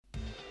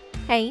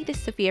Hey, this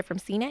is Sophia from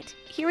CNET,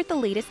 here with the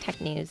latest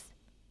tech news.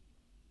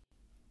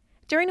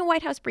 During a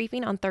White House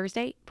briefing on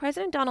Thursday,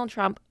 President Donald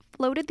Trump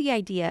floated the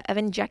idea of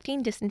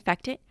injecting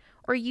disinfectant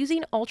or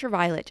using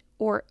ultraviolet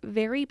or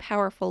very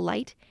powerful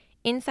light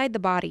inside the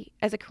body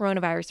as a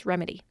coronavirus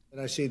remedy.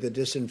 And I see the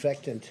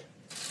disinfectant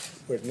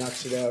where it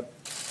knocks it out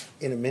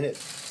in a minute,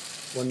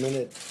 1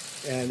 minute.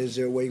 And is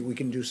there a way we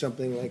can do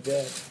something like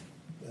that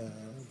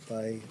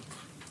by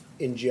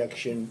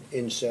injection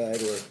inside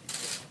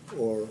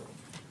or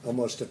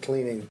almost a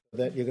cleaning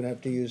that you're going to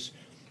have to use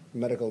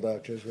medical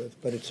doctors with?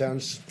 But it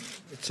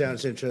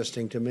sounds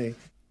interesting to me.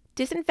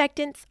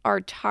 Disinfectants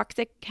are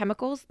toxic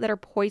chemicals that are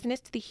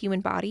poisonous to the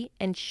human body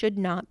and should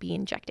not be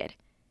injected.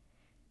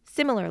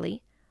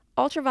 Similarly,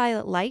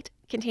 ultraviolet light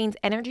contains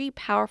energy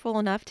powerful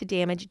enough to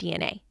damage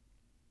DNA.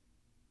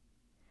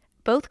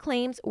 Both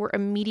claims were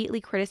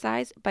immediately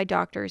criticized by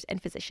doctors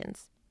and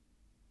physicians.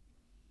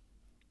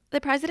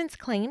 The president's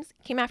claims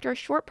came after a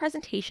short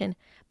presentation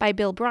by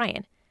Bill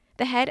Bryan,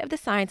 the head of the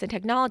Science and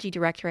Technology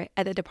Directorate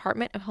at the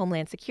Department of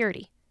Homeland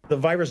Security. The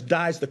virus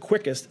dies the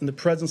quickest in the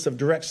presence of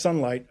direct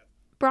sunlight.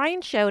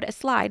 Bryan showed a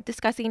slide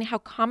discussing how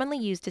commonly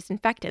used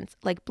disinfectants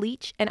like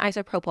bleach and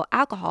isopropyl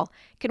alcohol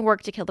can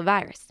work to kill the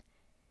virus.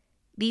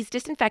 These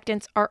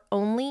disinfectants are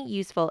only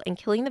useful in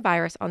killing the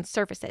virus on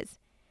surfaces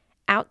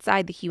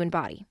outside the human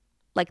body,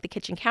 like the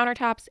kitchen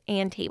countertops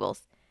and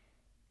tables.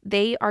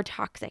 They are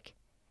toxic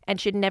and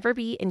should never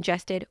be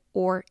ingested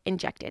or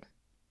injected.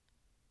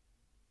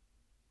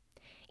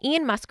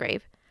 Ian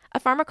Musgrave, a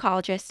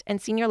pharmacologist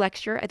and senior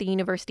lecturer at the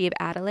University of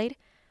Adelaide,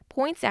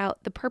 points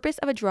out the purpose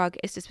of a drug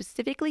is to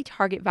specifically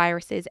target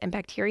viruses and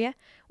bacteria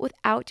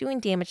without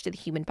doing damage to the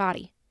human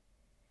body.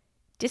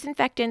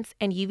 Disinfectants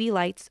and UV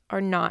lights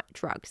are not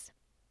drugs.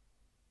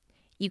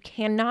 You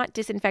cannot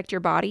disinfect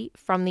your body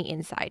from the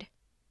inside.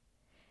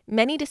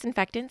 Many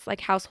disinfectants,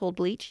 like household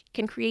bleach,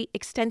 can create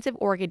extensive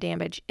organ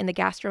damage in the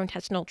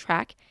gastrointestinal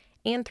tract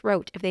and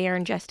throat if they are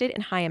ingested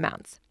in high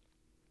amounts.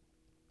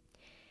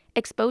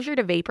 Exposure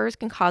to vapors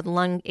can cause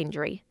lung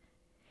injury.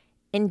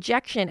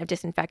 Injection of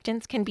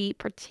disinfectants can be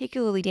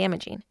particularly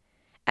damaging,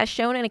 as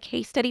shown in a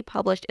case study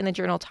published in the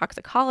journal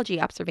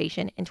Toxicology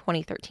Observation in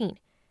 2013,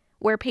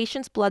 where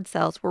patients' blood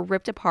cells were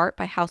ripped apart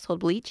by household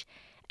bleach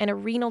and a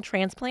renal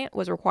transplant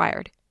was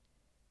required.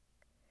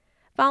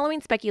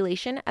 Following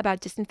speculation about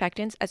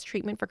disinfectants as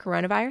treatment for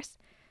coronavirus,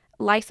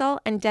 Lysol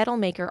and Dettol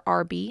maker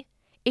RB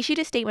issued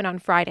a statement on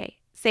Friday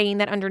saying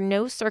that under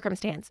no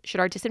circumstance should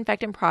our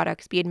disinfectant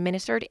products be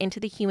administered into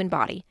the human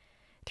body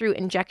through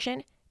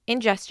injection,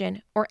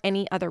 ingestion, or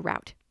any other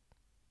route.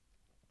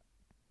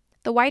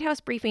 The White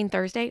House briefing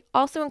Thursday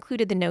also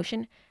included the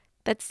notion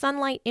that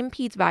sunlight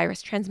impedes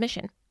virus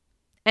transmission,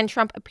 and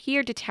Trump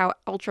appeared to tout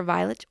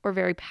ultraviolet or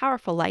very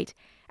powerful light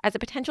as a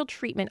potential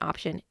treatment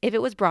option if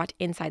it was brought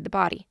inside the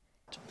body.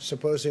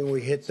 Supposing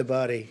we hit the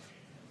body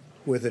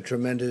with a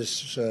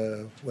tremendous,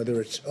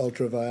 whether it's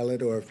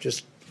ultraviolet or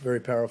just very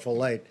powerful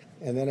light.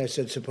 And then I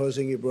said,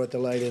 supposing you brought the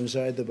light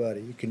inside the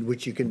body,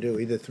 which you can do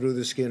either through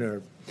the skin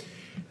or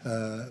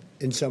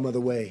in some other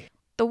way.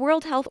 The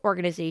World Health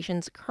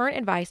Organization's current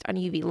advice on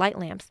UV light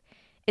lamps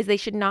is they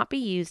should not be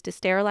used to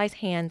sterilize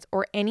hands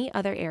or any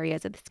other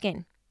areas of the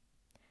skin.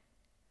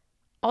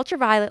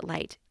 Ultraviolet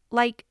light,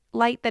 like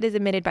light that is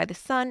emitted by the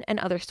sun and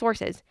other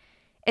sources,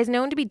 is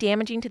known to be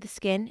damaging to the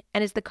skin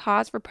and is the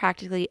cause for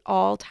practically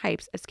all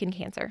types of skin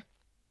cancer.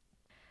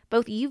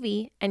 Both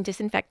UV and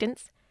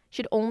disinfectants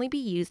should only be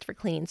used for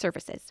cleaning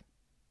surfaces.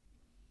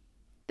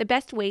 The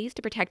best ways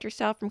to protect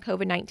yourself from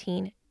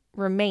COVID-19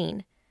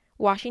 remain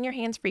washing your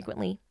hands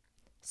frequently,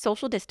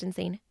 social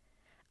distancing,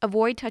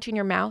 avoid touching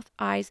your mouth,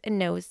 eyes, and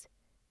nose,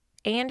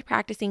 and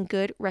practicing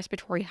good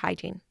respiratory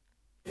hygiene.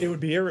 It would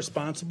be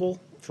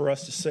irresponsible for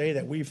us to say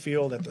that we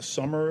feel that the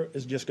summer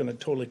is just going to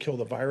totally kill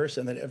the virus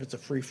and that if it's a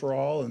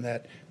free-for-all and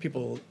that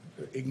people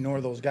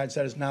ignore those guides.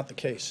 That is not the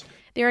case.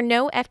 There are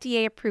no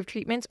FDA-approved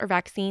treatments or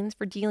vaccines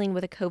for dealing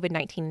with a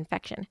COVID-19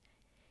 infection.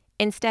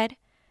 Instead,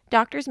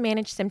 doctors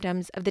manage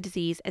symptoms of the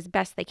disease as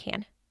best they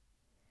can.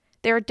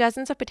 There are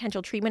dozens of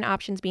potential treatment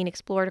options being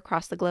explored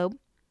across the globe,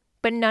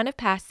 but none have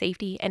passed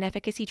safety and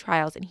efficacy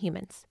trials in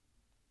humans.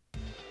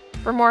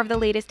 For more of the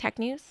latest tech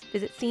news,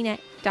 visit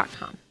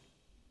cnet.com.